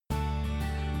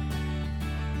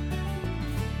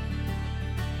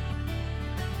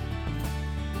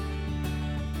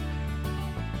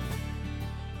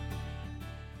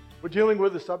We're dealing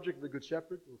with the subject of the Good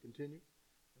Shepherd. We'll continue.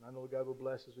 And I know God will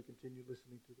bless as we continue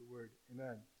listening to the Word.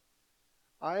 Amen.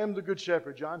 I am the Good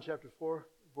Shepherd. John chapter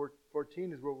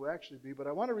 14 is where we'll actually be. But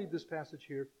I want to read this passage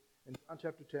here in John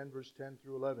chapter 10, verse 10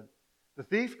 through 11. The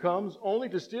thief comes only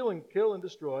to steal and kill and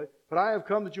destroy. But I have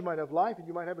come that you might have life and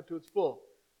you might have it to its full.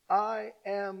 I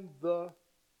am the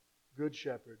Good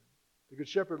Shepherd. The Good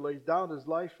Shepherd lays down his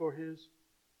life for his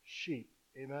sheep.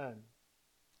 Amen.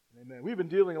 Amen. We've been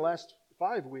dealing the last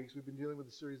 5 weeks, we've been dealing with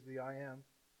the series of the I Am.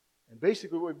 And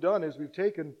basically what we've done is we've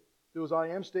taken those I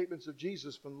Am statements of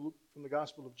Jesus from the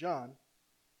Gospel of John.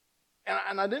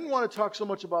 And I didn't want to talk so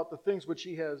much about the things which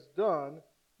he has done,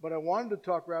 but I wanted to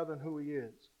talk rather than who he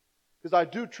is. Because I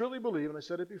do truly believe, and I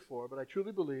said it before, but I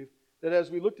truly believe that as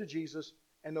we look to Jesus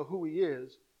and know who he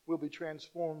is, we'll be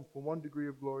transformed from one degree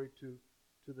of glory to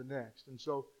the next. And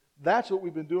so that's what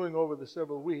we've been doing over the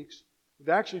several weeks. We've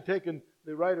actually taken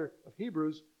the writer of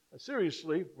Hebrews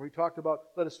seriously, where he talked about,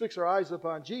 let us fix our eyes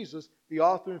upon Jesus, the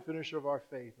author and finisher of our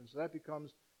faith. And so that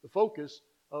becomes the focus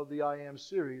of the I Am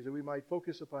series, that we might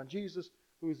focus upon Jesus,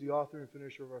 who is the author and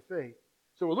finisher of our faith.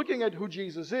 So we're looking at who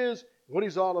Jesus is, what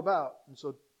he's all about. And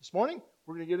so this morning,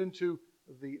 we're going to get into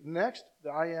the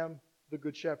I Am the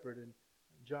Good Shepherd in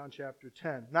John chapter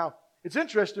 10. Now, it's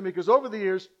interesting because over the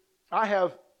years, I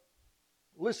have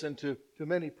listened to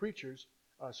many preachers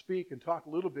speak and talk a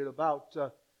little bit about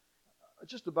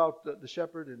just about the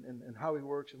shepherd and how he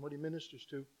works and what he ministers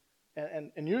to.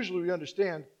 And usually we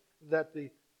understand that the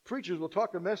preachers will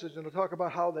talk a message and they'll talk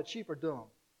about how that sheep are dumb.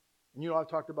 And I've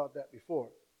talked about that before.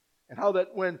 And how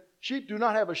that when sheep do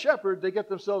not have a shepherd, they get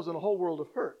themselves in a whole world of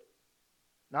hurt.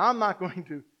 Now, I'm not going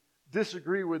to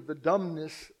disagree with the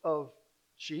dumbness of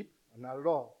sheep. Not at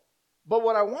all. But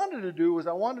what I wanted to do was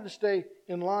I wanted to stay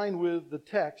in line with the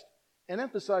text and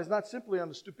emphasize not simply on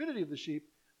the stupidity of the sheep,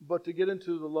 but to get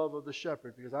into the love of the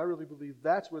shepherd, because I really believe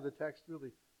that's where the text really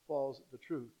falls the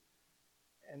truth.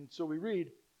 And so we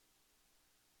read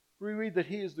that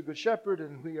he is the good shepherd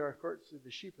and we are, of course,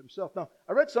 the sheep himself. Now,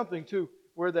 I read something, too,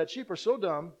 where that sheep are so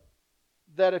dumb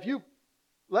that if you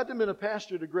let them in a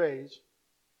pasture to graze,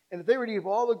 and if they were to eat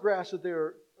all the grass that they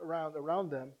were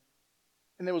around them,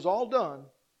 and it was all done,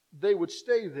 they would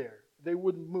stay there. They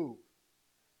wouldn't move.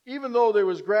 Even though there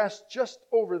was grass just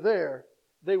over there,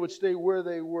 they would stay where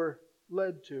they were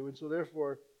led to. And so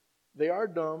therefore, they are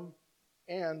dumb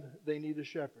and they need a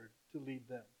shepherd to lead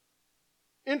them.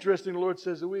 Interesting, the Lord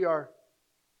says that we are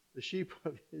the sheep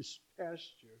of his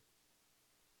pasture.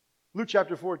 Luke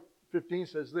chapter 4:15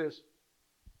 says this.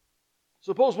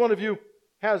 Suppose one of you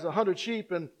has 100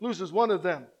 sheep and loses one of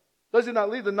them. Does he not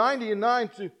leave the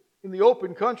 99 in the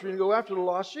open country and go after the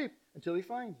lost sheep until he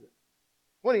finds it?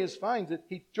 When he finds it,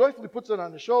 he joyfully puts it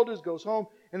on his shoulders, goes home,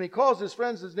 and he calls his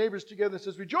friends, his neighbors together and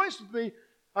says, rejoice with me,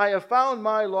 I have found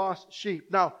my lost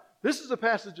sheep. Now, this is a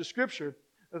passage of Scripture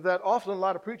that often a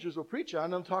lot of preachers will preach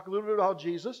on. They'll talk a little bit about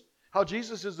Jesus, how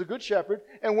Jesus is the good shepherd,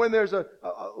 and when there's a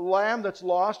lamb that's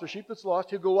lost or sheep that's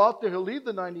lost, he'll go out there, he'll leave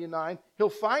the 99, he'll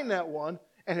find that one,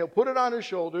 and he'll put it on his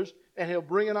shoulders, and he'll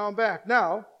bring it on back.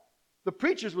 Now, the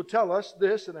preachers would tell us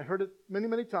this, and I heard it many,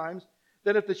 many times,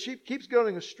 that if the sheep keeps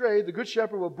going astray, the good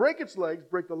shepherd will break its legs,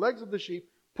 break the legs of the sheep,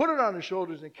 put it on his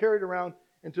shoulders, and carry it around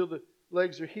until the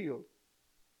legs are healed.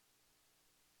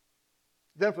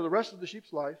 Then for the rest of the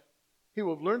sheep's life, he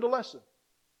will have learned a lesson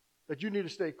that you need to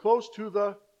stay close to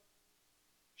the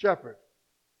shepherd.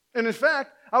 And in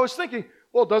fact, I was thinking,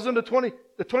 well, doesn't the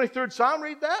 23rd Psalm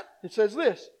read that? It says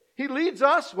this, he leads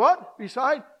us, what?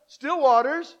 Beside still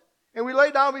waters, and we lay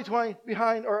down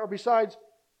besides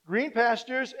green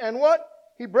pastures, and what?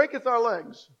 He breaketh our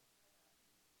legs.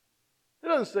 It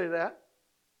doesn't say that.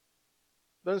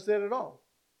 It doesn't say it at all.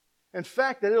 In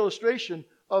fact, that illustration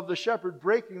of the shepherd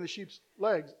breaking the sheep's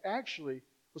legs actually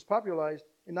was popularized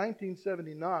in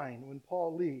 1979 when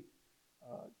Paul Lee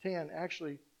Tan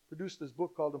actually produced this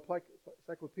book called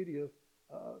Encyclopedia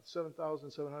of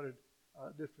 7,700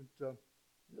 different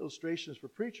illustrations for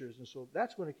preachers. And so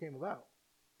that's when it came about.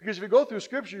 Because if you go through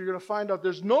Scripture, you're going to find out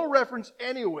there's no reference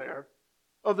anywhere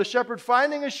of the shepherd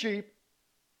finding a sheep,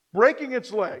 breaking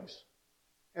its legs,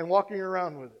 and walking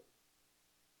around with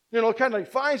it. Kind of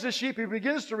finds the sheep, he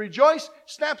begins to rejoice,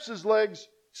 snaps his legs,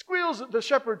 squeals, the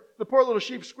shepherd, the poor little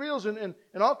sheep squeals in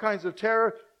all kinds of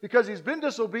terror because he's been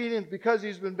disobedient, because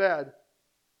he's been bad.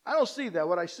 I don't see that.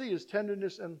 What I see is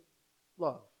tenderness and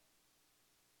love.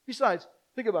 Besides,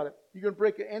 think about it. You're going to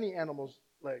break any animal's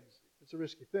legs. It's a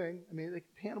risky thing. I mean,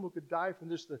 the animal could die from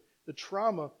just the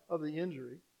trauma of the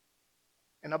injury.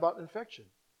 And about infection.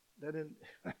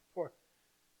 Poor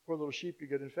little sheep could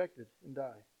get infected and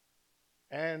die.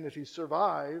 And if he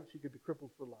survived, he could be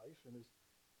crippled for life. And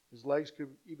his legs could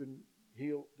even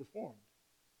healed, deformed.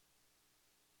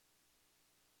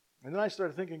 And then I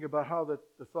started thinking about how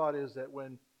the thought is that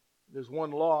when there's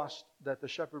one lost, that the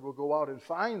shepherd will go out and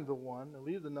find the one and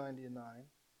leave the 99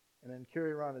 and then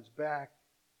carry around its back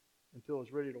until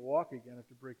it's ready to walk again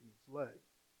after breaking its leg.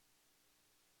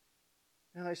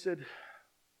 And I said,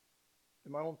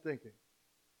 in my own thinking,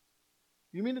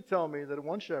 you mean to tell me that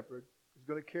one shepherd is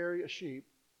going to carry a sheep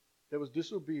that was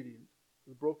disobedient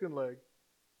with a broken leg,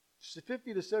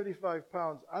 50 to 75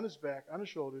 pounds on his back, on his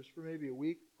shoulders, for maybe a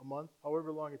week, a month,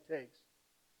 however long it takes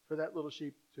for that little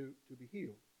sheep to be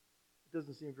healed? It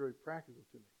doesn't seem very practical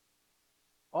to me.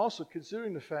 Also,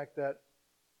 considering the fact that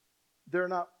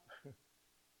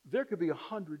there could be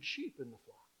 100 sheep in the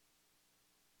flock.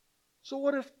 So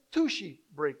what if 2 sheep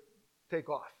take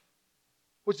off?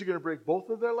 What's he going to break both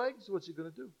of their legs? What's he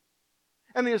going to do?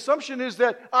 And the assumption is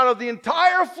that out of the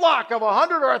entire flock of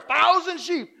 100 or 1,000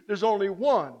 sheep, there's only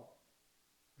one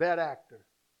bad actor.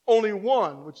 Only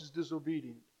one which is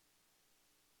disobedient.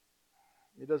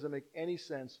 It doesn't make any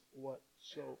sense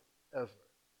whatsoever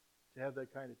to have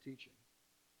that kind of teaching.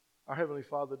 Our Heavenly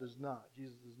Father does not.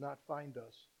 Jesus does not find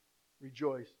us,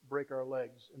 rejoice, break our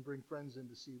legs, and bring friends in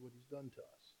to see what He's done to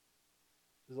us.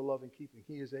 There's a love and keeping.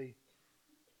 He is a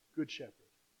good shepherd.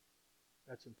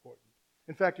 That's important.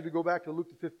 In fact, if you go back to Luke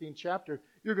the 15th chapter,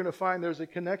 you're going to find there's a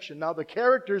connection. Now the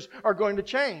characters are going to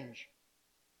change.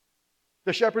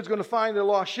 The shepherd's going to find the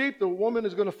lost sheep, the woman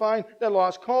is going to find that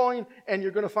lost coin, and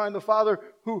you're going to find the father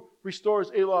who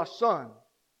restores a lost son.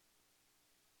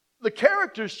 The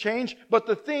characters change, but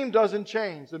the theme doesn't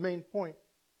change. The main point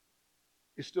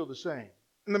is still the same.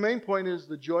 And the main point is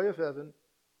the joy of heaven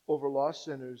over lost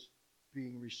sinners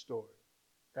being restored.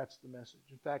 That's the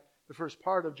message. In fact, the first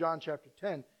part of John chapter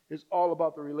 10 is all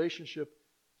about the relationship,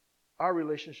 our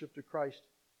relationship to Christ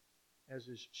as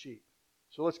His sheep.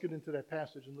 So let's get into that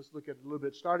passage and let's look at it a little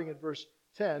bit. Starting at verse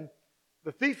 10,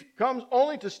 the thief comes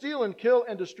only to steal and kill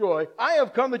and destroy. I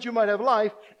have come that you might have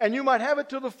life and you might have it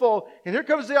to the full. And here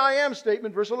comes the I am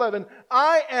statement, verse 11.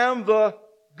 I am the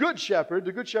good shepherd.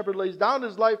 The good shepherd lays down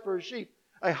his life for his sheep.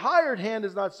 A hired hand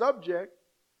is not subject.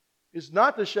 Is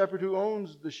not the shepherd who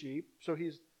owns the sheep. So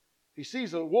if he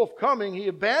sees a wolf coming, he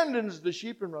abandons the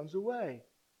sheep and runs away.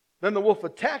 Then the wolf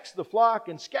attacks the flock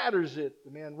and scatters it.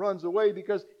 The man runs away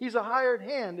because he's a hired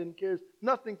hand and cares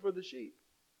nothing for the sheep.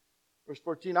 Verse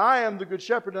 14, I am the good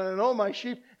shepherd and I know my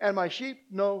sheep and my sheep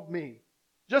know me.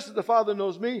 Just as the Father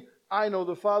knows me, I know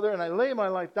the Father and I lay my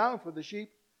life down for the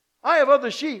sheep. I have other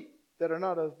sheep that are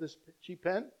not of this sheep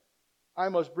pen. I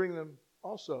must bring them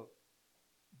also.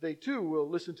 They too will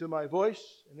listen to my voice,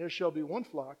 and there shall be one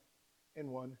flock and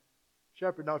one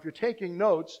shepherd. Now, if you're taking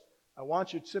notes, I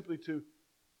want you simply to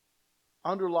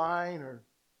underline or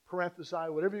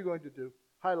parenthesize, whatever you're going to do,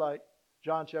 highlight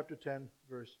John chapter 10,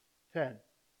 verse 10.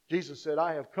 Jesus said,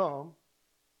 I have come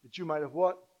that you might have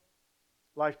what?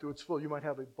 Life to its full. You might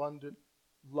have abundant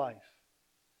life.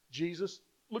 Jesus,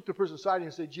 look the person beside you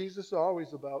and say, Jesus is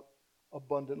always about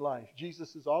abundant life.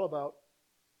 Jesus is all about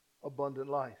abundant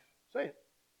life. Say it.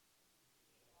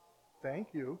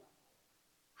 Thank you.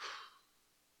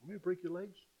 Want me to break your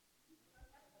legs?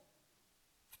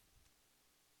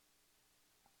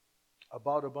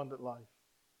 About abundant life.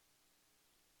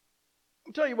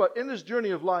 I'll tell you what, in this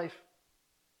journey of life,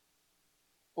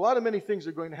 a lot of many things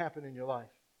are going to happen in your life.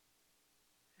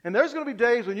 And there's going to be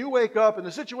days when you wake up and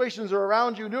the situations are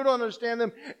around you and you don't understand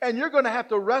them, and you're going to have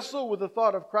to wrestle with the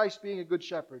thought of Christ being a good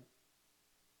shepherd.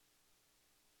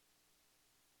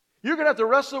 You're going to have to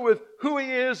wrestle with who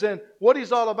He is and what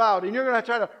He's all about. And you're going to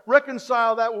try to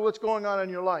reconcile that with what's going on in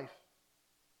your life.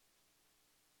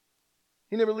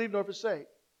 He never leave nor forsake.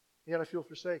 Yet I feel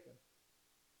forsaken.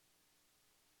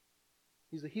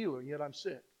 He's a healer, yet I'm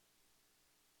sick.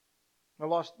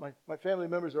 My family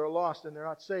members are lost and they're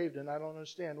not saved, and I don't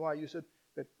understand why. You said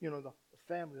that, the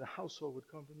family, the household would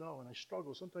come to know, and I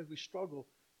struggle. Sometimes we struggle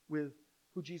with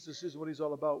who Jesus is and what He's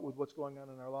all about with what's going on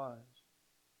in our lives.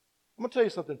 I'm going to tell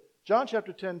you something. John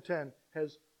chapter 10:10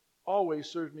 has always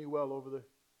served me well over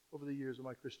the years of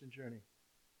my Christian journey.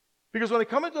 Because when I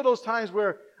come into those times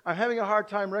where I'm having a hard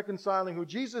time reconciling who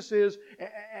Jesus is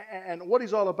and what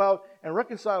He's all about, and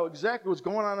reconcile exactly what's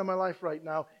going on in my life right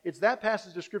now, it's that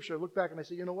passage of Scripture I look back and I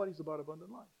say, you know what? He's about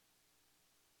abundant life.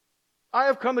 I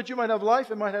have come that you might have life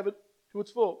and might have it to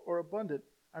its full, or abundant.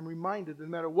 I'm reminded that no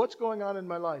matter what's going on in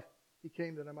my life, He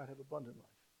came that I might have abundant life.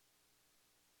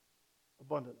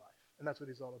 Abundant life. And that's what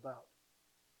He's all about.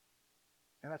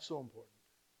 And that's so important.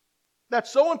 That's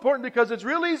so important because it's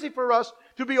real easy for us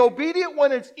to be obedient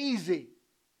when it's easy.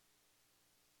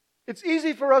 It's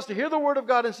easy for us to hear the Word of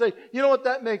God and say, you know what,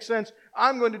 that makes sense.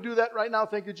 I'm going to do that right now.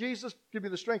 Thank you, Jesus. Give me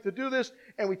the strength to do this.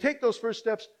 And we take those first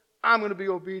steps. I'm going to be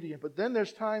obedient. But then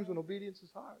there's times when obedience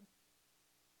is hard.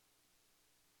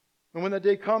 And when that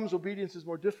day comes, obedience is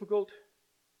more difficult.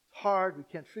 It's hard. We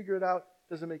can't figure it out.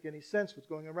 It doesn't make any sense what's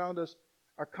going around us.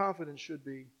 Our confidence should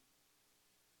be,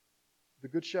 the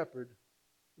Good Shepherd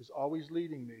is always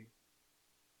leading me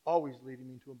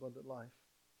into abundant life,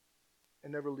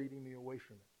 and never leading me away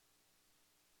from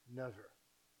it. Never.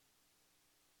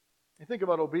 And think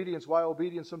about obedience, why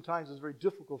obedience sometimes is very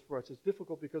difficult for us. It's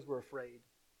difficult because we're afraid.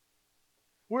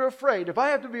 We're afraid. If I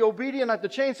have to be obedient, I have to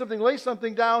change something, lay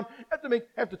something down,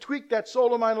 have to tweak that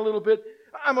soul of mine a little bit.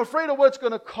 I'm afraid of what it's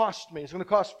going to cost me. It's going to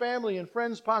cost family and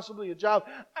friends, possibly a job.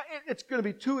 It's going to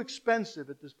be too expensive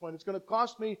at this point. It's going to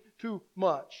cost me too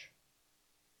much.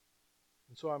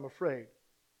 And so I'm afraid.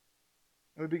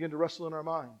 And we begin to wrestle in our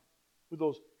mind with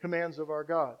those commands of our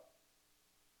God.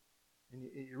 And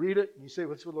you read it and you say,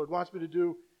 well, that's what the Lord wants me to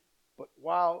do. But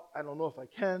wow, I don't know if I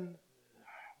can.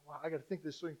 Wow, I got to think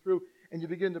this thing through. And you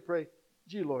begin to pray,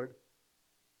 gee, Lord,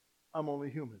 I'm only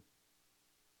human.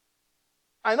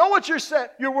 I know what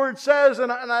your word says,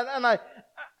 and I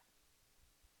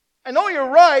know you're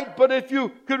right, but if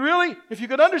you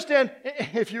could understand,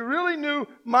 if you really knew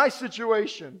my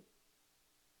situation,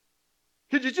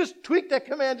 could you just tweak that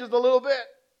command just a little bit?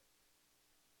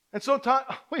 And sometimes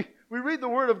we read the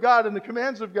Word of God and the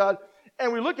commands of God,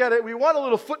 and we look at it, we want a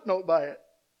little footnote by it.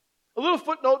 A little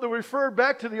footnote that we refer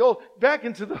back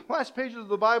into the last pages of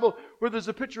the Bible where there's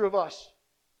a picture of us.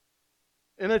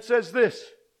 And it says this,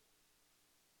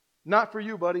 not for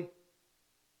you, buddy.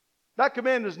 That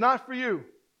command is not for you.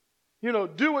 You know,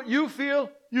 do what you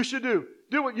feel you should do.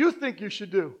 Do what you think you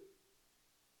should do.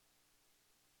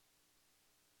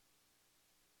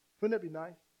 Wouldn't that be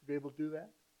nice to be able to do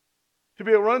that? To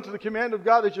be able to run to the command of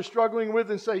God that you're struggling with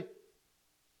and say,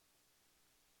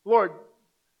 Lord,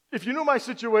 if you knew my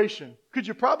situation, could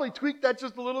you probably tweak that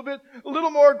just a little bit? A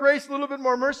little more grace, a little bit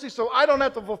more mercy, so I don't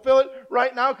have to fulfill it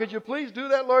right now. Could you please do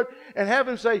that, Lord? And have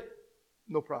Him say,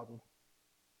 no problem.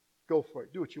 Go for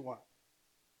it. Do what you want.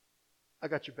 I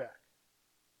got your back.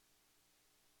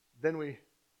 Then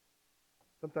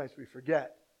sometimes we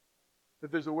forget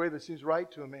that there's a way that seems right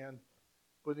to a man,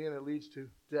 but in the end it leads to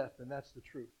death, and that's the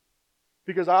truth.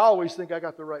 Because I always think I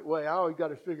got the right way. I always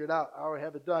got it figured out. I always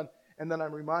have it done. And then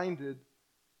I'm reminded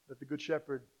that the Good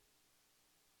Shepherd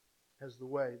has the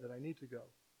way that I need to go.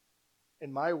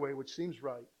 And my way, which seems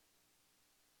right,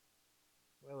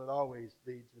 well, it always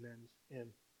leads and ends in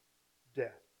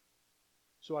death.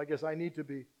 So I guess I need to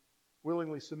be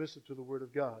willingly submissive to the Word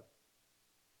of God.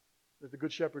 That the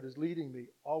Good Shepherd is leading me,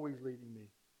 always leading me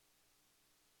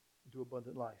into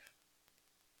abundant life.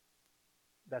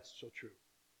 That's so true.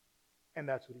 And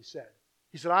that's what He said.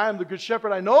 He said, I am the Good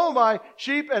Shepherd. I know my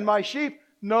sheep, and my sheep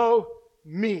know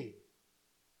me.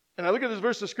 And I look at this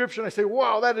verse of Scripture and I say,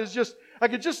 wow, that is just, I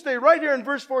could just stay right here in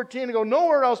verse 14 and go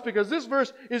nowhere else, because this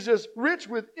verse is just rich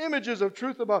with images of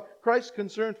truth about Christ's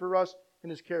concern for us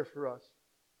and His care for us.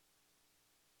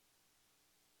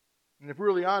 And if we're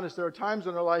really honest, there are times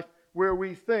in our life where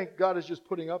we think God is just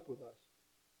putting up with us.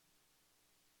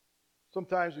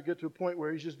 Sometimes we get to a point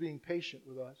where He's just being patient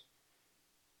with us.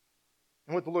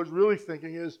 And what the Lord's really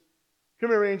thinking is, come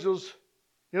here, angels.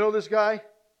 You know this guy?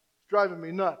 He's driving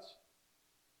me nuts.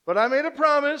 But I made a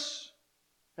promise,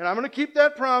 and I'm going to keep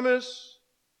that promise.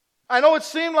 I know it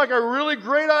seemed like a really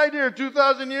great idea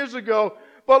 2,000 years ago,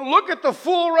 but look at the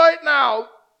fool right now.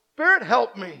 Spirit,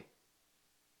 help me.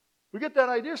 We get that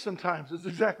idea sometimes. It's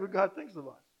exactly what God thinks of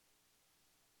us.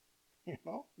 You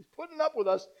know, He's putting up with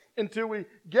us until we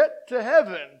get to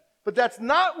heaven. But that's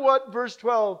not what verse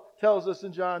 12 tells us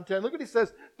in John 10. Look what He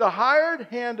says. The hired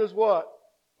hand is what?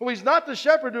 Well, He's not the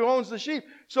shepherd who owns the sheep.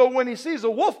 So when He sees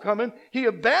a wolf coming, He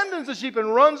abandons the sheep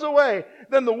and runs away.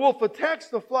 Then the wolf attacks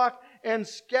the flock and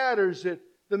scatters it.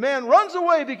 The man runs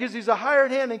away because he's a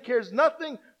hired hand and cares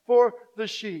nothing for the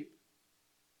sheep.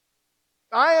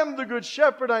 I am the good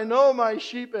shepherd. I know my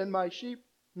sheep, and my sheep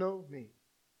know me.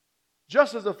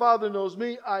 Just as the Father knows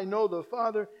me, I know the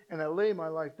Father, and I lay my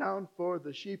life down for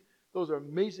the sheep. Those are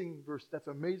amazing verses. Those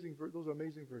are amazing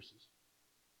verses.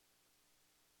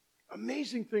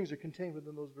 Amazing things are contained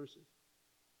within those verses.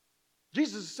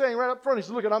 Jesus is saying right up front, He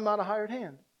says, look, I'm not a hired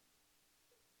hand.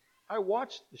 I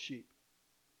watch the sheep.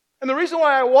 And the reason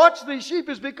why I watch these sheep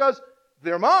is because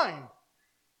they're mine.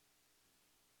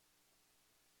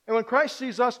 And when Christ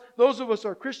sees us, those of us who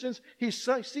are Christians, He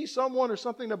sees someone or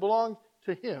something that belongs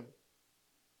to Him.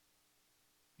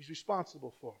 He's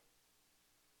responsible for.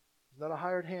 He's not a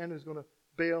hired hand who's going to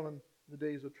bail in the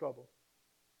days of trouble.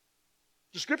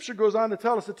 The Scripture goes on to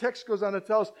tell us, the text goes on to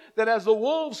tell us, that as the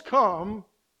wolves come,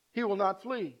 He will not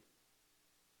flee.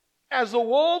 As the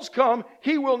wolves come,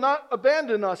 He will not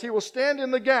abandon us. He will stand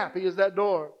in the gap. He is that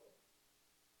door.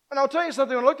 And I'll tell you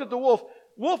something, when I looked at the wolves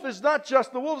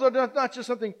the wolves are not just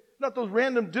something, not those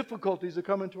random difficulties that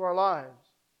come into our lives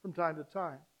from time to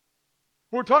time.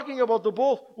 We're talking about the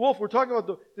wolf, we're talking about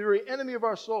the very enemy of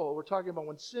our soul. We're talking about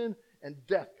when sin and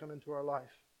death come into our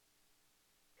life,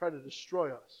 try to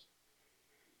destroy us.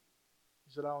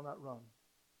 He said, I will not run.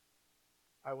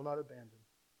 I will not abandon.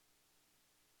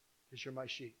 Because you're my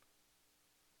sheep.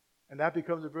 And that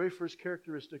becomes the very first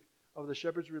characteristic of the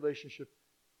shepherd's relationship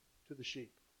to the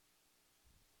sheep.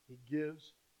 He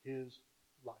gives his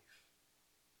life.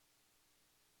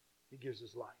 He gives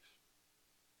his life.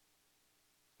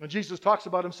 When Jesus talks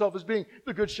about himself as being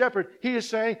the good shepherd, he is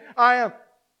saying, I'm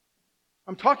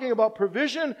talking about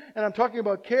provision and I'm talking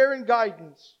about care and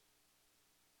guidance.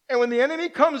 And when the enemy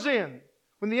comes in,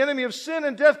 when the enemy of sin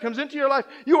and death comes into your life,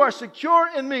 you are secure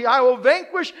in me. I will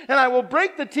vanquish and I will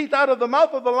break the teeth out of the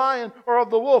mouth of the lion or of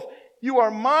the wolf. You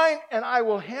are mine and I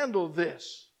will handle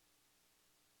this.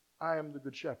 I am the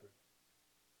good shepherd.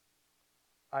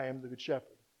 I am the good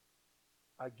shepherd.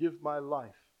 I give my life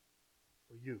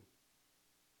for you.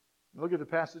 Look at the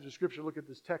passage of Scripture, look at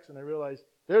this text, and I realize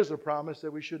there's a promise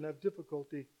that we shouldn't have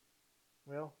difficulty,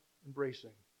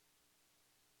 embracing.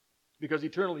 Because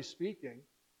eternally speaking,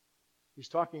 he's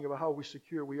talking about how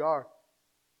secure we are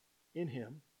in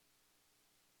Him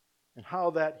and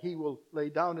how that He will lay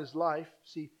down His life.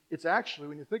 See, it's actually,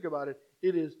 when you think about it,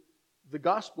 it is the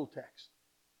gospel text.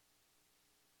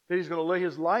 That He's going to lay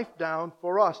His life down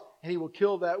for us, and He will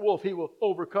kill that wolf. He will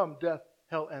overcome death,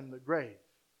 hell, and the grave.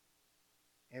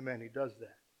 Amen. He does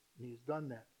that. And He has done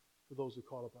that for those who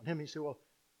call upon Him. You say, well,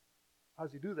 how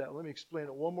does He do that? Let me explain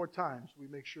it one more time so we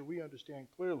make sure we understand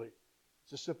clearly.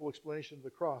 It's a simple explanation of the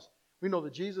cross. We know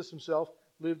that Jesus Himself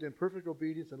lived in perfect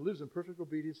obedience and lives in perfect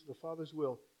obedience to the Father's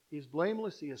will. He is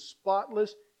blameless. He is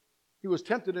spotless. He was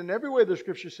tempted in every way, the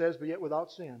Scripture says, but yet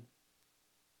without sin.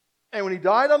 And when He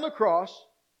died on the cross,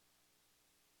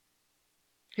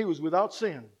 He was without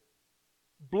sin,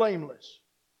 blameless.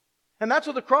 And that's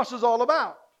what the cross is all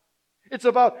about. It's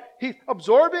about He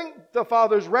absorbing the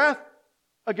Father's wrath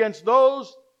against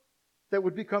those that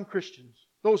would become Christians.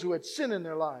 Those who had sin in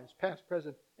their lives, past,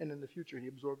 present, and in the future. He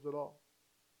absorbs it all.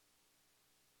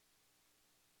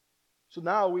 So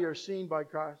now we are seen by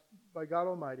God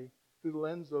Almighty through the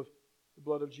lens of the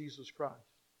blood of Jesus Christ.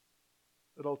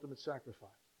 That ultimate sacrifice.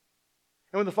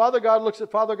 And when the Father God looks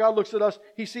at us,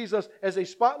 He sees us as a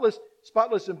spotless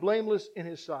and blameless in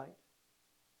His sight.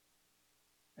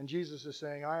 And Jesus is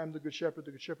saying, I am the good shepherd.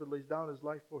 The good shepherd lays down his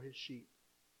life for his sheep.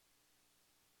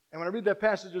 And when I read that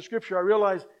passage of Scripture, I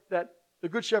realize that the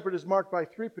good shepherd is marked by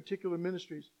three particular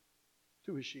ministries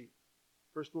to his sheep.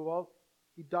 First of all,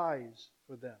 He dies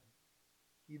for them.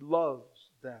 He loves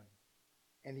them.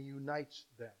 And He unites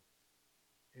them.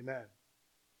 Amen.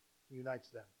 He unites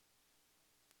them.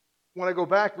 When I go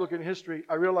back, look in history,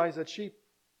 I realize that sheep,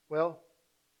 the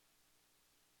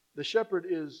shepherd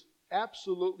is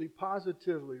absolutely,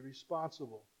 positively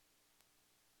responsible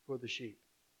for the sheep.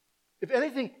 If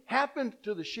anything happened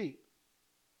to the sheep,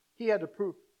 he had to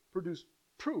produce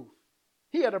proof.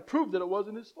 He had to prove that it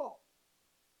wasn't his fault.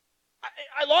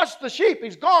 I lost the sheep.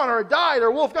 He's gone, or it died, or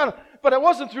a wolf got him. But it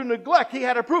wasn't through neglect. He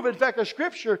had to prove it. In fact, the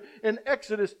Scripture in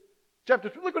Exodus chapter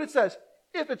 2, look what it says.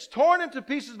 If it's torn into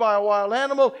pieces by a wild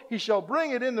animal, he shall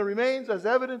bring it in the remains as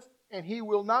evidence, and he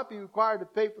will not be required to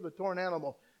pay for the torn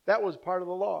animal. That was part of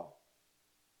the law.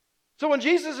 So when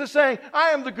Jesus is saying, I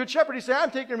am the good shepherd, He's saying,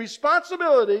 I'm taking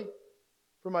responsibility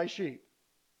for my sheep.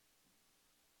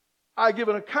 I give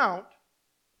an account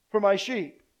for my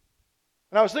sheep.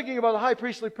 And I was thinking about the high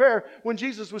priestly prayer when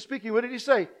Jesus was speaking. What did He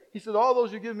say? He said, all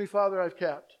those you give me, Father, I've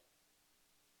kept.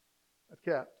 I've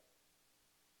kept.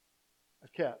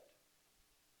 I've kept.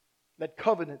 That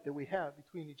covenant that we have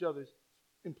between each other is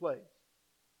in place.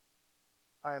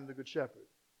 I am the good shepherd.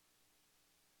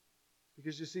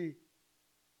 Because you see,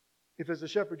 if as a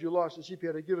shepherd you lost a sheep, you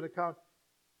had to give an account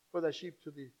for that sheep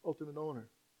to the ultimate owner.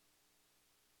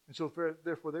 And so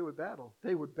therefore they would battle.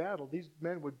 They would battle. These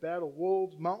men would battle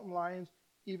wolves, mountain lions,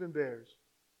 even bears.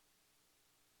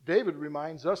 David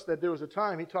reminds us that there was a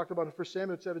time, he talked about in 1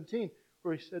 Samuel 17,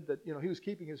 where he said that he was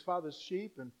keeping his father's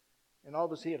sheep, and all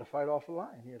of a sudden he had to fight off a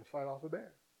lion. He had to fight off a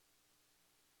bear.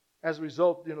 As a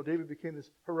result, David became this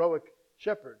heroic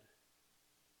shepherd.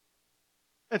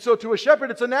 And so to a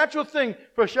shepherd, it's a natural thing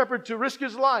for a shepherd to risk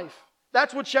his life.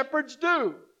 That's what shepherds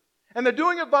do. And they're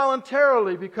doing it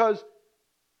voluntarily because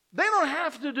they don't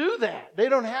have to do that. They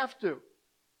don't have to.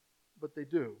 But they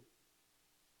do.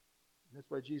 And that's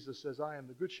why Jesus says, I am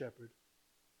the good shepherd,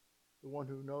 the one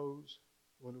who knows,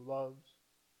 the one who loves,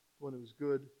 the one who's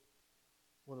good,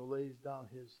 the one who lays down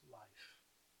his life.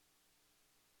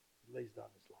 He lays down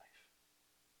his life.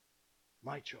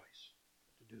 My choice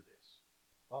to do this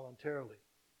voluntarily.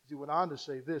 He went on to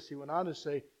say this. He went on to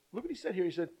say, look what he said here.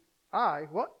 He said,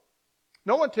 what?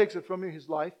 No one takes it from me, his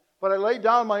life, but I lay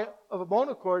down of my own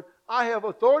accord. I have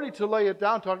authority to lay it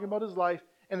down, talking about his life,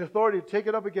 and authority to take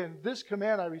it up again. This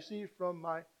command I received from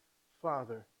my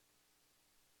Father.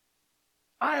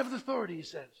 I have the authority, he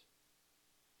says,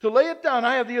 to lay it down.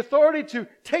 I have the authority to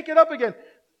take it up again.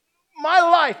 My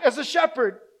life as a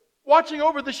shepherd, watching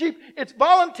over the sheep, it's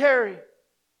voluntary.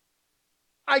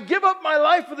 I give up my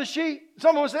life for the sheep.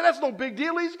 Someone would say, that's no big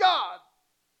deal. He's God.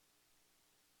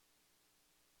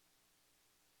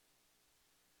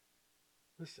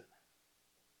 Listen,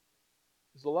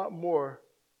 there's a lot more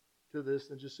to this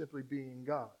than just simply being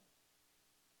God.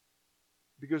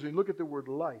 Because when you look at the word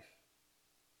life,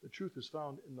 the truth is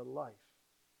found in the life.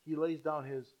 He lays down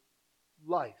his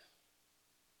life.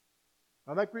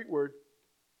 Now that Greek word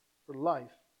for life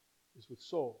is with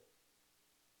soul.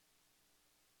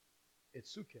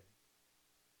 It's suke.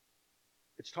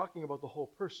 It's talking about the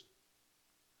whole person.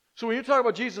 So when you talk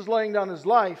about Jesus laying down his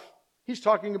life, he's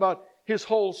talking about his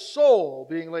whole soul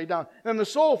being laid down. And the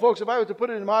soul, folks, if I were to put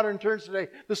it in modern terms today,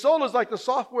 the soul is like the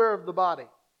software of the body.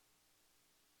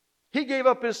 He gave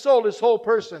up his soul, his whole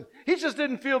person. He just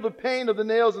didn't feel the pain of the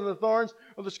nails and the thorns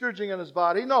or the scourging on his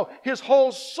body. No, his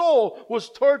whole soul was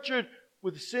tortured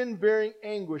with sin-bearing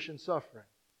anguish and suffering.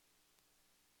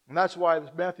 And that's why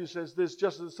Matthew says this,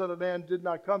 just as the Son of Man did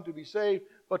not come to be saved,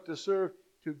 but to serve,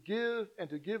 to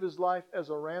give his life as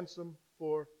a ransom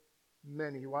for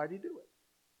many. Why did he do it?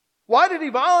 Why did he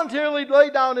voluntarily lay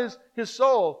down his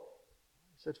soul?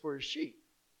 He said, for his sheep.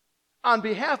 On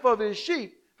behalf of his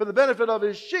sheep, for the benefit of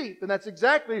his sheep. And that's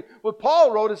exactly what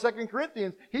Paul wrote in 2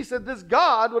 Corinthians. He said, this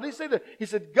God, what did he say there? He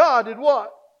said, God did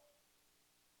what?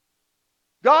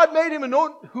 God made him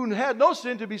who had no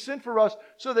sin to be sin for us,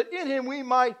 so that in him we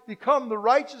might become the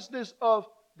righteousness of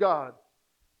God.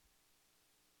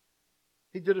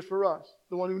 He did it for us.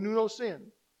 The one who knew no sin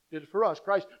did it for us.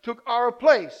 Christ took our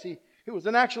place. It was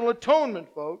an actual atonement,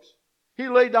 folks. He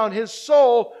laid down his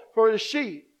soul for his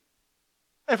sheep.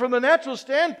 And from the natural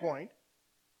standpoint,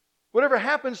 whatever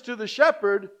happens to the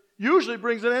shepherd usually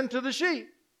brings an end to the sheep.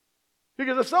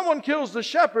 Because if someone kills the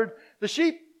shepherd, the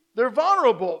sheep, they're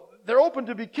vulnerable. They're open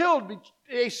to be killed.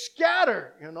 They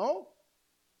scatter, you know.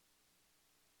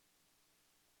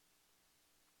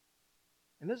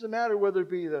 And it doesn't matter whether it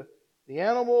be the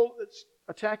animal that's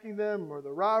attacking them or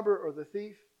the robber or the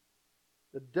thief.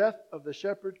 The death of the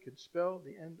shepherd could spell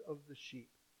the end of the sheep.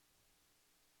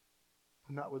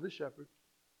 Not with the shepherd.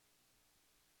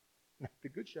 Not the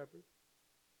good shepherd.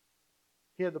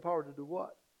 He had the power to do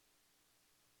what?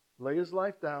 Lay his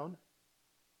life down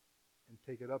and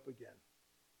take it up again.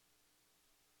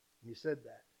 And he said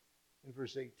that in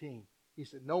verse 18. He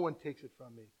said, no one takes it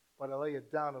from me, but I lay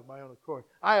it down of my own accord.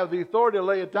 I have the authority to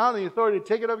lay it down, the authority to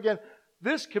take it up again.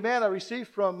 This command I received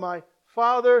from my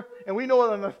Father. And we know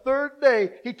that on the third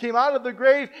day, he came out of the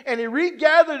grave and he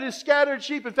regathered his scattered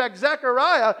sheep. In fact,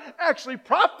 Zechariah actually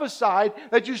prophesied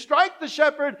that you strike the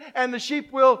shepherd and the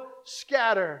sheep will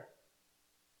scatter.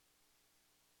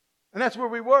 And that's where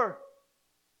we were.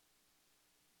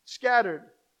 Scattered.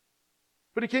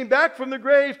 But he came back from the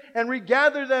grave and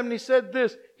regathered them, and he said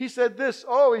this. He said,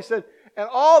 and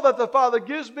all that the Father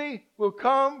gives me will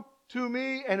come to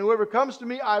me, and whoever comes to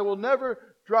me I will never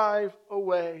drive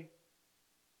away.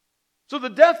 So the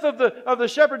death of the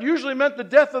shepherd usually meant the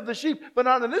death of the sheep, but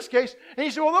not in this case. And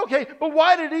you say, well, okay, but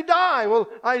why did he die? Well,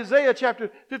 Isaiah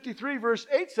chapter 53 verse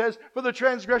 8 says, for the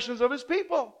transgressions of his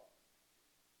people.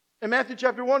 And Matthew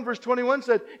chapter 1 verse 21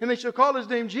 said, and they shall call his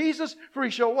name Jesus, for he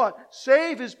shall what?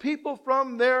 Save his people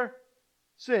from their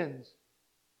sins.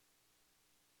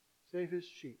 Save his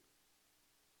sheep.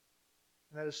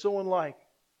 And that is so unlike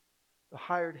the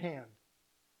hired hand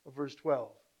of verse 12.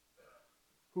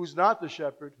 Who's not the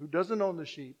shepherd, who doesn't own the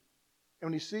sheep. And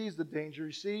when he sees the danger,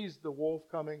 he sees the wolf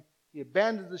coming, he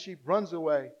abandons the sheep, runs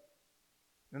away.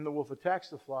 Then the wolf attacks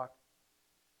the flock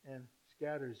and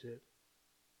scatters it.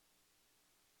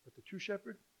 But the true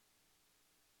shepherd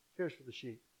cares for the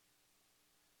sheep.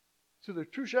 So the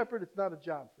true shepherd, it's not a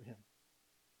job for him.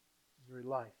 It's his very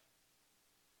life.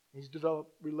 He's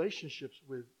developed relationships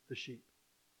with the sheep.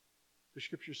 The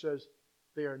scripture says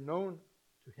they are known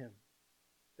to him.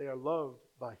 They are loved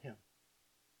by him.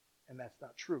 And that's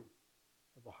not true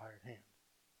of the hired hand.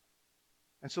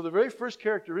 And so the very first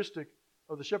characteristic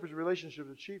of the shepherd's relationship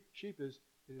with sheep is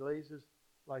that he lays his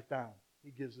life down. He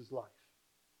gives his life.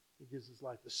 he gives his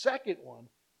life. The second one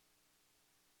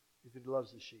is that he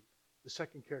loves the sheep. The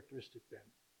second characteristic then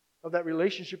of that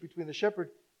relationship between the shepherd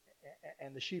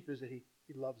and the sheep is that he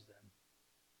loves them.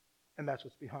 And that's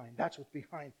what's behind. That's what's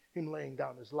behind him laying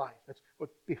down his life. That's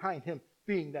what's behind him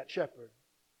being that shepherd.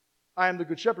 I am the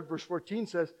good shepherd, verse 14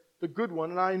 says, the good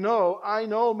one, and I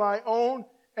know my own,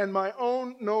 and my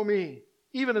own know me.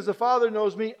 Even as the Father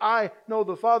knows me, I know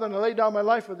the Father, and I lay down my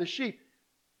life for the sheep.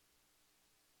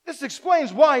 This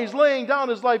explains why he's laying down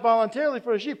his life voluntarily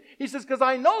for the sheep. He says, because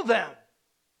I know them.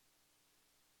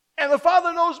 And the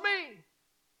Father knows me.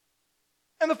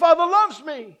 And the Father loves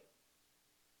me.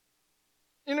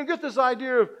 You know, get this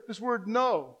idea of this word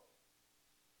know.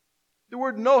 The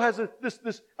word know has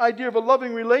this idea of a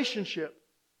loving relationship.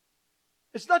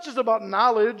 It's not just about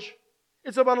knowledge.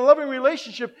 It's about a loving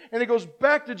relationship. And it goes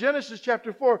back to Genesis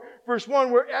chapter 4, verse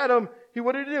 1, where Adam,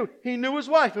 what did he do? He knew his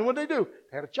wife. And what did they do?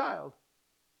 They had a child.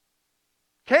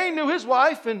 Cain knew his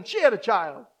wife, and she had a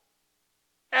child.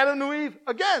 Adam knew Eve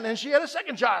again, and she had a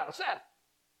second child, Seth.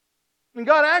 And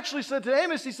God actually said to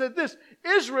Amos, he said this,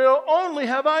 Israel only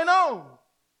have I known.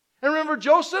 And remember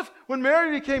Joseph, when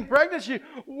Mary became pregnant, he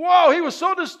was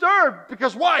so disturbed.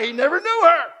 Because why? He never knew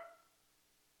her.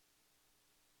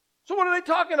 So what are they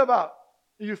talking about?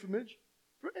 A euphemism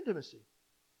for intimacy.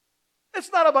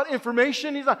 It's not about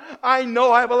information. He's not, I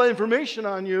know I have a lot of information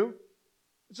on you.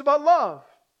 It's about love.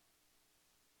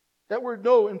 That word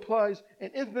know implies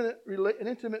an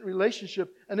intimate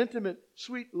relationship, an intimate,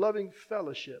 sweet, loving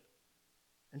fellowship.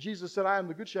 And Jesus said, I am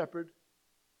the good shepherd,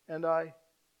 and I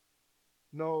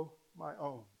know my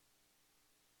own.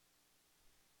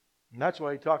 And that's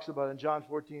why he talks about in John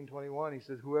 14:21, he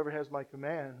says, whoever has my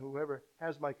commands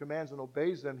and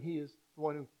obeys them, he is the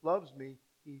one who loves me.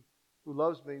 He who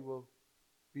loves me will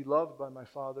be loved by my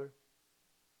Father,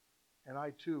 and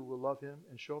I too will love him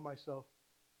and show myself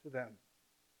to them.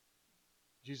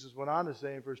 Jesus went on to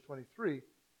say in verse 23,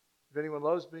 if anyone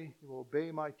loves me, he will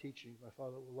obey my teachings. My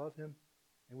Father will love him,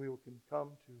 and we will come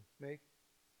to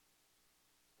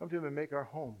him and make our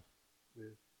home with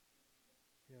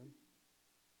him.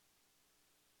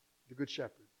 The Good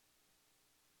Shepherd.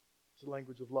 It's the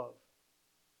language of love,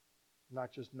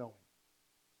 not just knowing.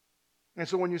 And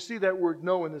so when you see that word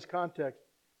know in this context,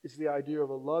 it's the idea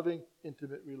of a loving,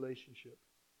 intimate relationship.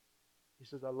 He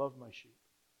says, I love my sheep.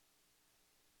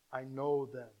 I know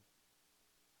them.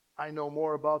 I know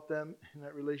more about them in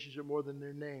that relationship more than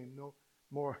their name,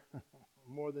 more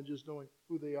than just knowing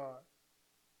who they are.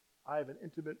 I have an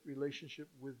intimate relationship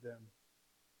with them.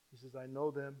 He says, I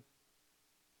know them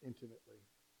intimately.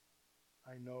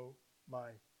 I know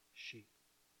my sheep.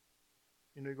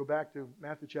 You know, you go back to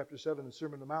Matthew chapter 7, the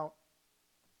Sermon on the Mount.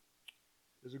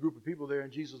 There's a group of people there,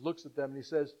 and Jesus looks at them and he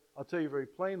says, I'll tell you very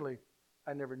plainly,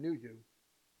 I never knew you.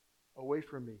 Away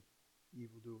from me,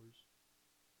 evildoers.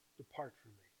 Depart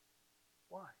from me.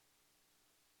 Why?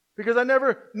 Because I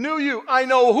never knew you. I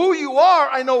know who you are.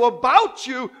 I know about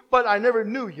you, but I never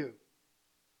knew you.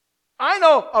 I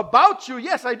know about you.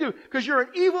 Yes, I do. Because you're an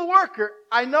evil worker.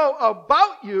 I know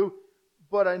about you,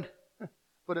 but I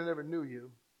never knew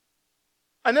you.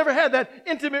 I never had that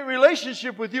intimate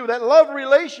relationship with you, that love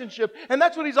relationship. And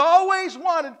that's what he's always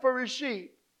wanted for his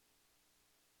sheep.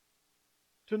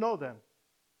 To know them.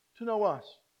 To know us.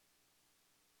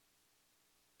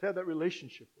 To have that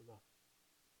relationship with us.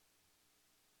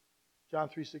 John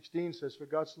 3:16 says, for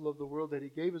God so loved the world that he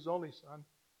gave his only Son.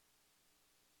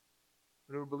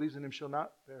 Whoever believes in him shall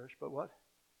not perish, but what?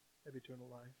 Have eternal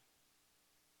life.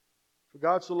 For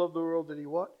God so loved the world that he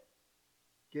what?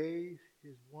 Gave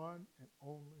his one and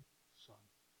only Son.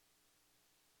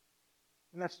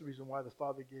 And that's the reason why the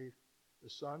Father gave the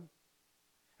Son.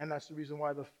 And that's the reason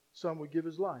why the Son would give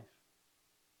his life.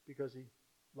 Because he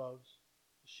loves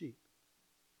the sheep.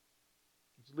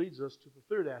 Which leads us to the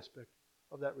third aspect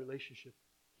of that relationship.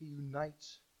 He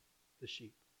unites the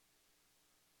sheep.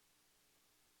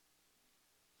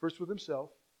 First with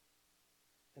himself,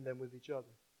 and then with each other.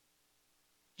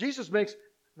 Jesus makes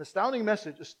an astounding a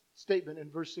statement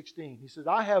in verse 16. He says,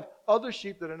 I have other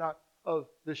sheep that are not of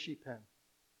this sheep pen.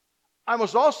 I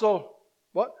must also,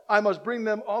 what? I must bring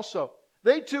them also.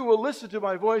 They too will listen to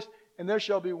my voice, and there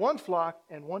shall be one flock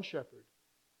and one shepherd.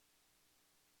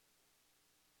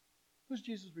 Who's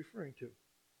Jesus referring to?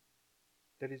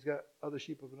 That he's got other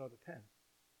sheep of another pen.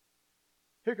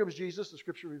 Here comes Jesus. The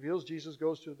scripture reveals Jesus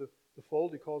goes to the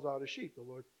fold. He calls out a sheep. The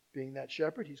Lord being that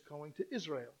shepherd, he's calling to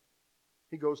Israel.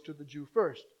 He goes to the Jew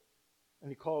first. And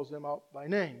he calls them out by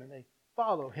name. And they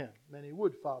follow him. Many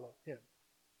would follow him.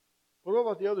 But what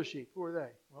about the other sheep? Who are they?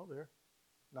 Well, they're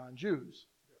non-Jews.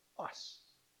 They're us.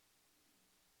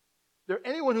 They're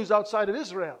anyone who's outside of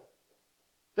Israel.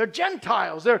 They're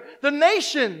Gentiles. They're the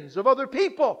nations of other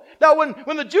people. Now,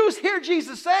 when the Jews hear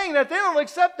Jesus saying that, they don't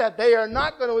accept that. They are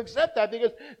not going to accept that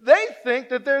because they think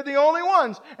that they're the only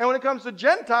ones. And when it comes to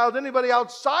Gentiles, anybody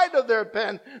outside of their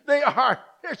pen, they're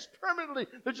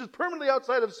just permanently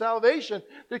outside of salvation.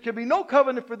 There can be no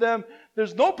covenant for them.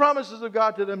 There's no promises of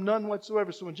God to them, none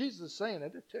whatsoever. So when Jesus is saying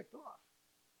that, they're ticked off.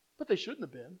 But they shouldn't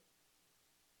have been.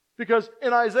 Because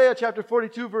in Isaiah chapter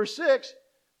 42, verse 6,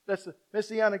 that's the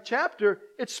Messianic chapter,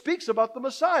 it speaks about the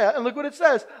Messiah. And look what it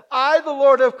says. I, the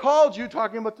Lord, have called you,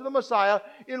 talking about to the Messiah,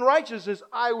 in righteousness.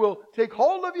 I will take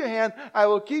hold of your hand. I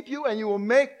will keep you, and you will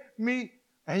make me,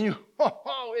 and you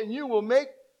will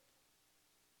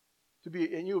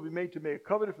be made to make a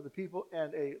covenant for the people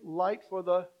and a light for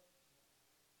the...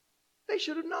 They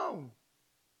should have known.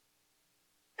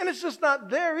 And it's just not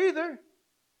there either.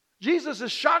 Jesus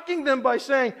is shocking them by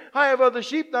saying, I have other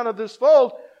sheep, none of this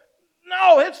fold.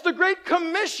 No, it's the Great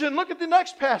Commission. Look at the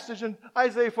next passage in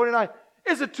Isaiah 49.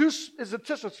 Is it just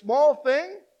a small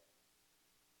thing?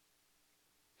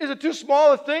 Is it too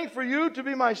small a thing for you to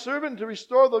be my servant and to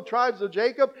restore the tribes of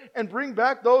Jacob and bring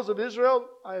back those of Israel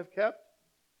I have kept?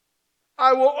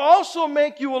 I will also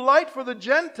make you a light for the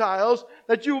Gentiles,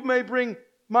 that you may bring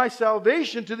my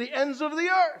salvation to the ends of the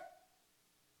earth.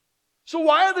 So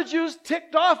why are the Jews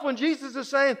ticked off when Jesus is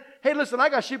saying, hey, listen, I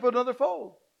got sheep of another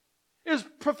fold? It was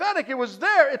prophetic. It was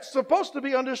there. It's supposed to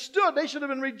be understood. They should have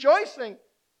been rejoicing.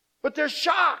 But they're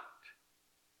shocked.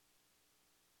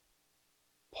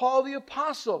 Paul the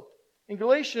Apostle in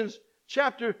Galatians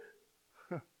chapter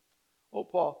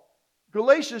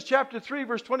 3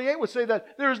 verse 28 would say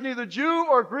that there is neither Jew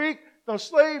or Greek, no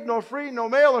slave, no free, no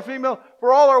male or female,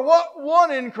 for all are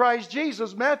one in Christ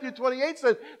Jesus. Matthew 28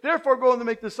 says, therefore go and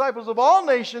make disciples of all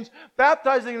nations,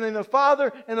 baptizing them in the name of the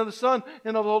Father and of the Son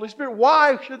and of the Holy Spirit.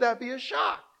 Why should that be a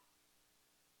shock?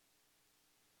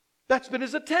 That's been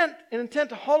his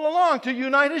intent all along, to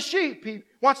unite his sheep. He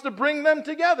wants to bring them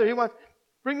together. He wants to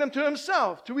bring them to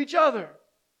himself, to each other.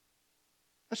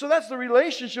 And so that's the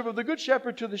relationship of the Good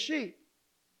Shepherd to the sheep.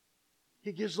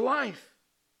 He gives life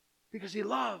because he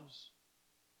loves.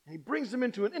 And he brings them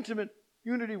into an intimate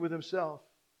unity with himself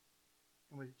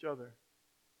and with each other.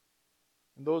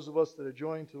 And those of us that are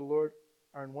joined to the Lord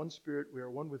are in one spirit. We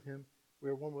are one with him. We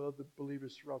are one with other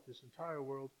believers throughout this entire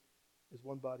world as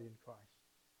one body in Christ.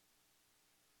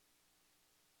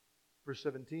 Verse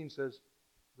 17 says,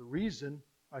 the reason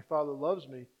my Father loves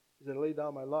me is that I lay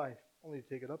down my life, only to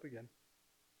take it up again.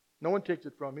 No one takes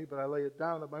it from me, but I lay it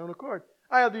down of my own accord.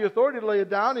 I have the authority to lay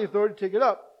it down, the authority to take it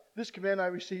up. This command I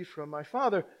received from my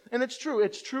Father. And it's true.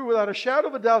 It's true without a shadow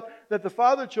of a doubt that the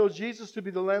Father chose Jesus to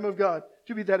be the Lamb of God,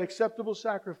 to be that acceptable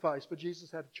sacrifice. But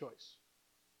Jesus had a choice.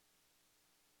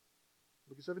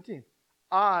 Look at 17.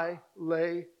 I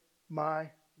lay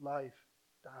my life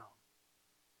down.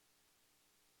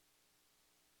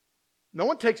 No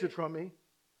one takes it from me,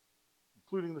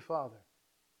 including the Father.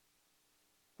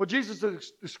 What Jesus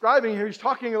is describing here, he's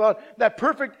talking about that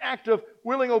perfect act of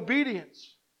willing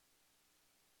obedience.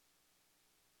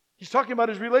 He's talking about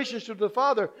his relationship to the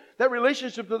Father. That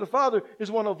relationship to the Father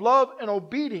is one of love and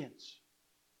obedience.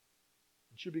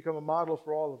 It should become a model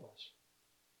for all of us,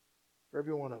 for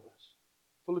every one of us.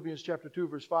 Philippians chapter 2,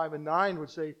 verse 5 and 9 would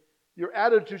say, your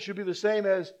attitude should be the same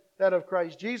as that of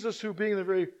Christ Jesus, who being the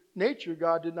very nature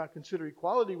God, did not consider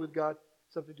equality with God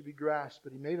something to be grasped,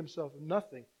 but he made himself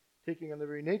nothing, taking on the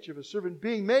very nature of a servant,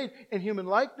 being made in human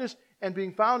likeness, and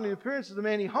being found in the appearance of the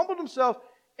man, he humbled himself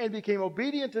and became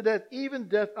obedient to death, even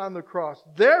death on the cross.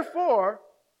 Therefore,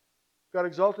 God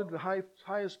exalted to the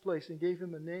highest place and gave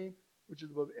him a name which is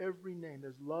above every name.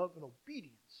 There's love and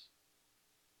obedience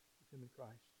with him in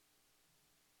Christ.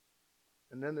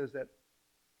 And then there's that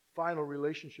final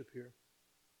relationship here.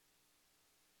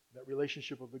 That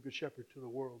relationship of the Good Shepherd to the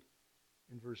world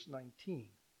in verse 19.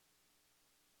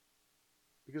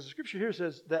 Because the scripture here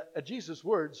says that at Jesus'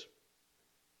 words,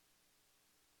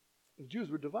 the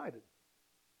Jews were divided.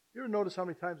 You ever notice how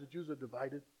many times the Jews are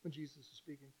divided when Jesus is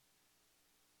speaking?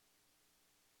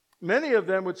 Many of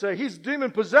them would say, he's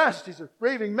demon-possessed. He's a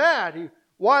raving mad.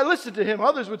 Why listen to him?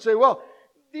 Others would say, well,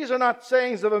 these are not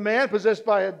sayings of a man possessed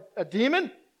by a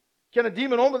demon. Can a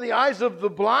demon open the eyes of the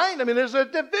blind? I mean, there's a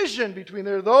division between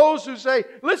there. Those who say,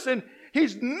 listen,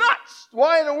 he's nuts.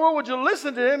 Why in the world would you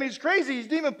listen to him? He's crazy. He's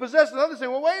demon-possessed. And others say,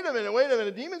 well, wait a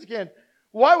minute. Demons can't.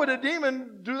 Why would a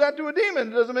demon do that to a demon?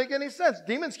 It doesn't make any sense.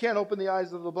 Demons can't open the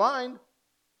eyes of the blind.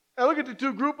 I look at the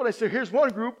two groups and I say, here's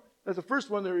one group. That's the first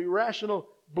one. They're irrational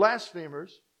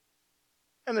blasphemers.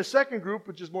 And the second group,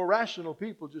 which is more rational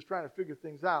people just trying to figure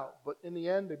things out. But in the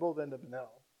end, they both end up in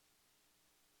hell.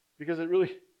 Because it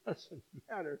really doesn't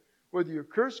matter whether you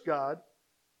curse God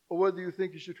or whether you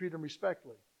think you should treat them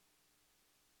respectfully.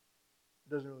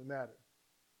 It doesn't really matter.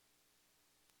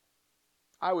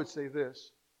 I would say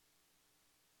this,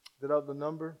 that of the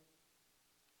number,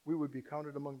 we would be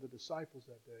counted among the disciples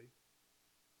that day,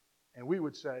 and we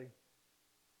would say,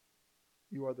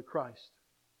 you are the Christ,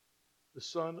 the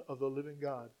Son of the living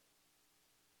God,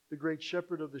 the great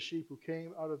shepherd of the sheep who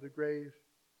came out of the grave.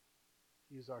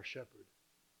 He is our shepherd,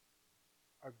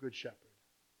 our good shepherd.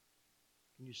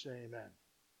 Can you say amen?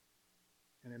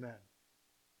 And amen.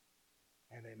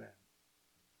 And amen.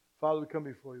 Father, we come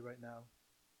before you right now.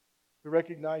 We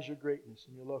recognize your greatness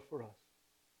and your love for us.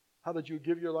 How that you would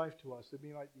give your life to us, that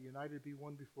we might be united, be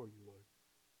one before you, Lord.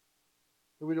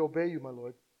 That we'd obey you, my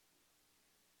Lord.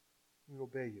 We'd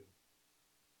obey you.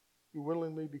 You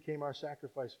willingly became our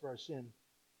sacrifice for our sin,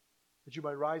 that you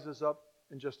might rise us up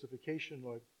in justification,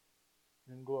 Lord,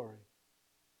 and in glory.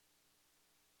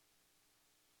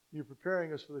 You're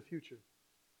preparing us for the future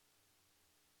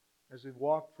as we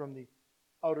walk from the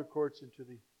outer courts into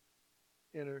the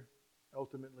inner,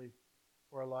 ultimately,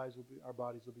 where our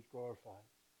bodies will be glorified.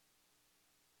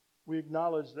 We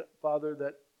acknowledge that, Father,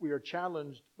 that we are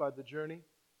challenged by the journey.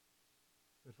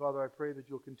 But Father, I pray that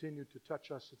you'll continue to touch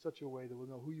us in such a way that we'll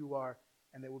know who you are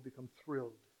and that we'll become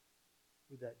thrilled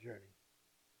with that journey.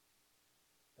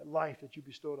 That life that you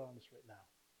bestowed on us right now.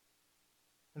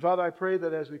 And Father, I pray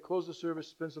that as we close the service,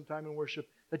 spend some time in worship,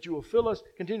 that you will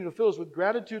continue to fill us with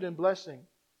gratitude and blessing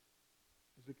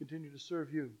as we continue to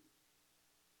serve you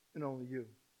and only you.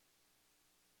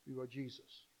 You are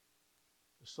Jesus,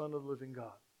 the Son of the living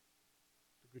God,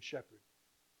 the Good Shepherd.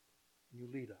 And you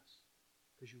lead us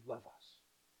because you love us.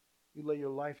 You lay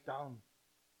your life down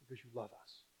because you love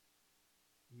us.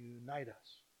 And you unite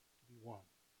us to be one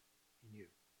in you.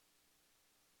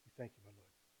 We thank you, my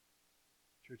Lord.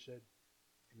 The church said,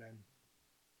 amen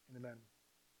and amen.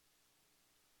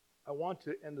 I want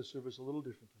to end the service a little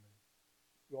different tonight.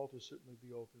 The altar will certainly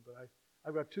be open, but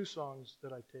I've got two songs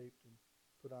that I taped and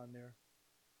put on there.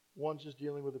 One just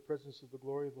dealing with the presence of the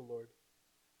glory of the Lord,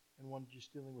 and one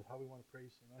just dealing with how we want to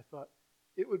praise Him. I thought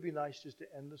it would be nice just to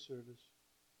end the service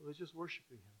with just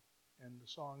worshiping Him. And the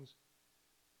songs,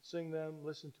 sing them,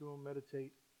 listen to them,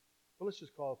 meditate. But let's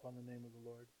just call upon the name of the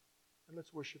Lord, and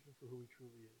let's worship Him for who He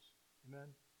truly is.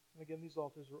 Amen? And again, these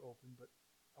altars are open, but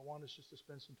I want us just to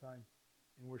spend some time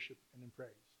in worship and in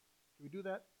praise. Can we do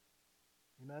that?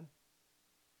 Amen?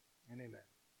 And amen.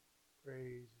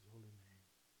 Praise His holy name.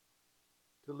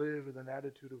 To live with an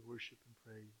attitude of worship and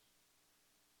praise.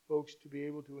 Folks, to be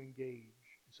able to engage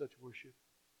in such worship,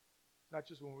 not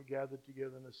just when we're gathered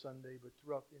together on a Sunday, but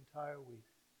throughout the entire week,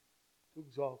 to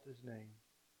exalt His name,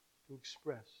 to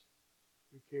express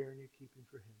your care and your keeping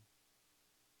for Him.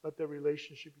 Let that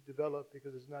relationship be developed,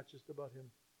 because it's not just about Him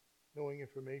knowing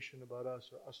information about us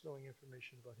or us knowing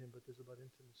information about Him, but there's about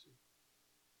intimacy.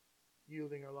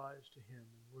 Yielding our lives to Him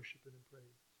and worshiping and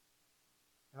praise.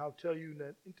 And I'll tell you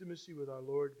that intimacy with our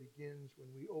Lord begins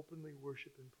when we openly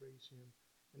worship and praise Him.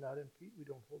 And not impede, we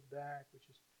don't hold back. We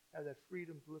just have that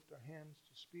freedom to lift our hands,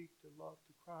 to speak, to love,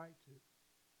 to cry,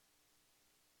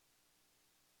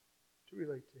 to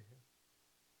relate to Him.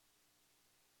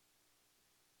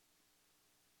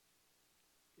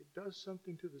 It does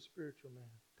something to the spiritual man.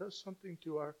 It does something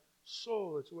to our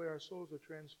soul. It's the way our souls are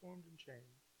transformed and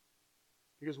changed.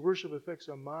 Because worship affects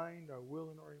our mind, our will,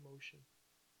 and our emotion.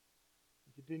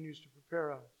 It continues to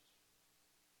prepare us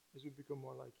as we become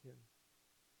more like Him.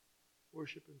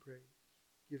 Worship and praise.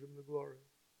 Give Him the glory.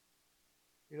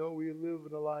 You know, we live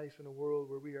in a life, in a world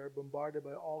where we are bombarded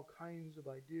by all kinds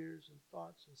of ideas and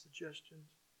thoughts and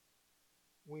suggestions.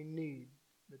 We need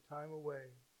the time away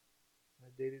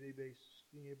on a day-to-day basis,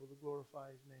 being able to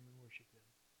glorify His name and worship Him.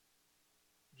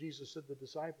 Jesus said the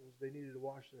disciples, they needed to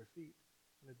wash their feet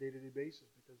on a day-to-day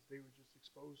basis because they were just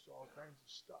exposed to all kinds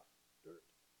of stuff, dirt.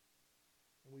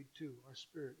 And we too,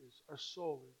 our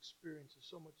soul experiences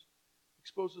so much,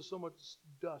 exposed to so much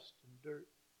dust and dirt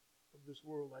of this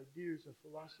world, ideas and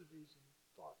philosophies and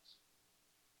thoughts.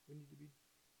 We need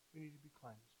to be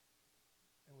cleansed.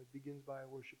 And it begins by our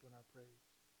worship and our praise.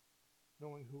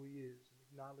 Knowing who He is and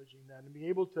acknowledging that and being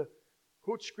able to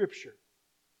quote Scripture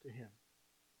to Him.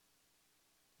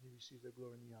 And He receives that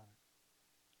glory and the honor.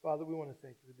 Father, we want to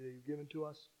thank you for the day you've given to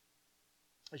us.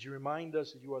 As you remind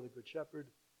us that you are the Good Shepherd.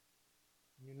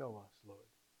 And you know us, Lord.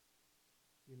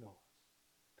 You know us.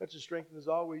 Touch and strengthen as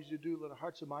always you do. Let our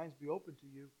hearts and minds be open to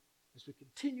you as we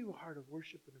continue a heart of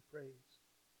worship and of praise.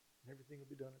 And everything will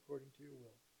be done according to your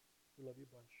will. We love you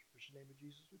a bunch. In the name of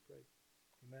Jesus we pray.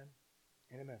 Amen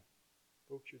and amen.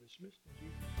 Folks, you're dismissed in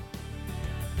Jesus' name.